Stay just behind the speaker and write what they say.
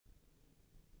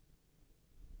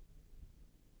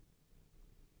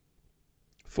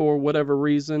For whatever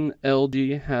reason,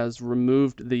 LG has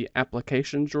removed the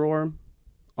application drawer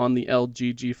on the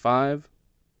LG G5.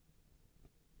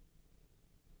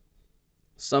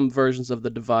 Some versions of the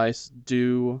device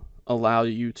do allow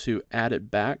you to add it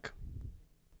back,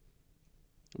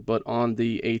 but on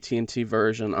the AT&T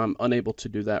version, I'm unable to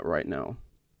do that right now.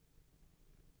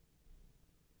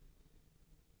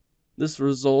 This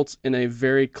results in a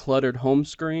very cluttered home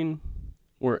screen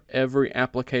where every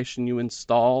application you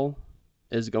install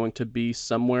is going to be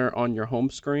somewhere on your home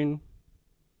screen.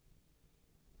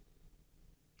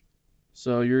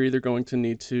 So you're either going to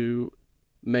need to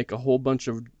make a whole bunch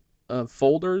of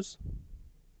folders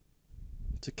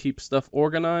to keep stuff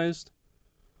organized,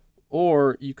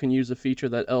 or you can use a feature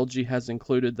that LG has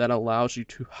included that allows you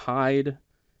to hide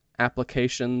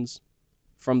applications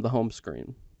from the home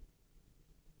screen.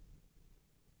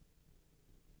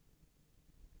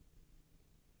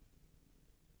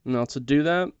 Now to do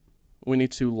that, we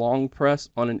need to long press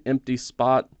on an empty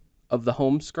spot of the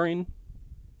home screen.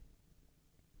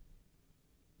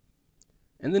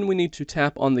 And then we need to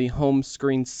tap on the home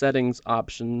screen settings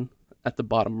option at the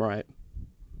bottom right.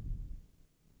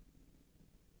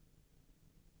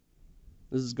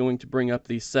 This is going to bring up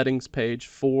the settings page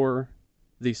for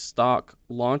the stock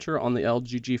launcher on the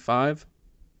LG G5.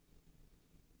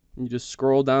 You just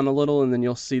scroll down a little and then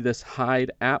you'll see this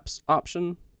hide apps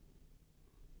option.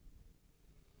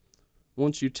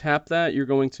 Once you tap that, you're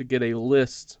going to get a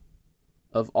list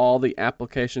of all the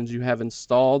applications you have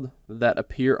installed that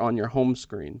appear on your home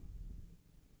screen.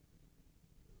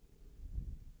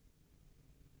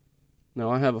 Now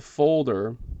I have a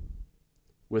folder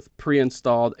with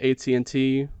pre-installed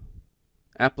AT&T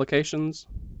applications.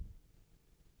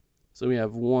 So we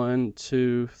have 1,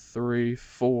 2, 3,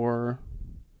 4,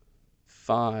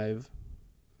 5.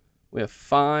 We have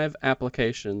 5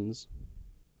 applications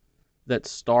that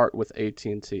start with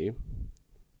AT&T.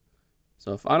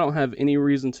 So if I don't have any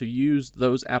reason to use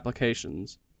those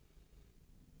applications,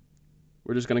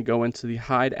 we're just going to go into the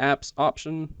hide apps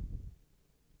option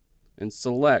and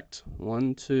select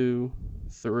 1, 2,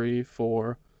 3,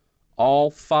 4,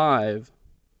 all 5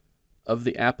 of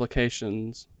the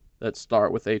applications that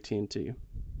start with AT&T.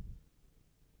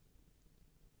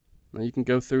 Now you can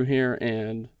go through here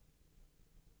and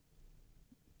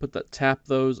tap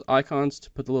those icons to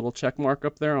put the little check mark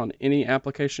up there on any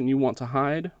application you want to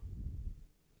hide.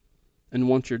 And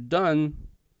once you're done,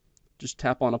 just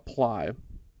tap on apply.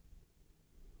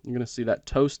 You're going to see that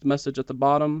toast message at the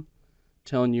bottom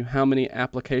telling you how many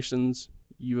applications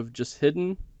you have just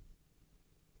hidden.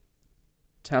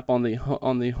 Tap on the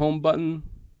home button,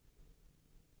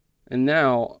 and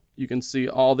now you can see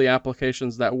all the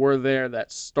applications that were there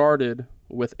that started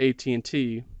with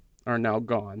AT&T are now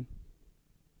gone.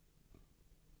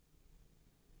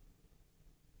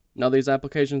 Now these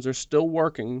applications are still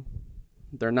working.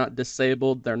 They're not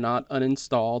disabled, they're not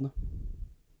uninstalled.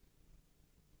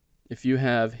 If you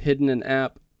have hidden an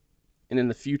app and in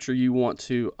the future you want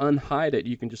to unhide it,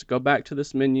 you can just go back to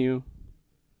this menu,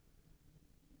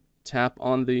 tap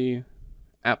on the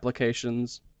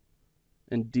applications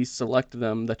and deselect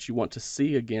them that you want to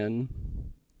see again.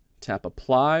 Tap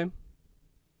apply.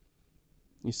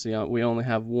 You see we only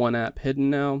have one app hidden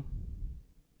now.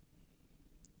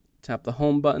 Tap the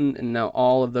home button and now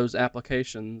all of those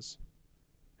applications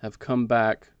have come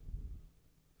back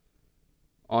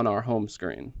on our home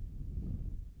screen.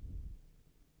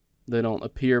 They don't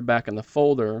appear back in the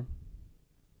folder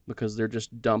because they're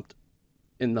just dumped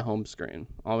in the home screen.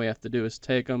 All we have to do is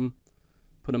take them,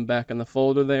 put them back in the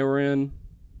folder they were in,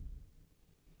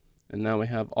 and now we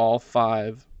have all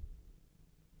 5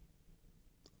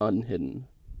 unhidden.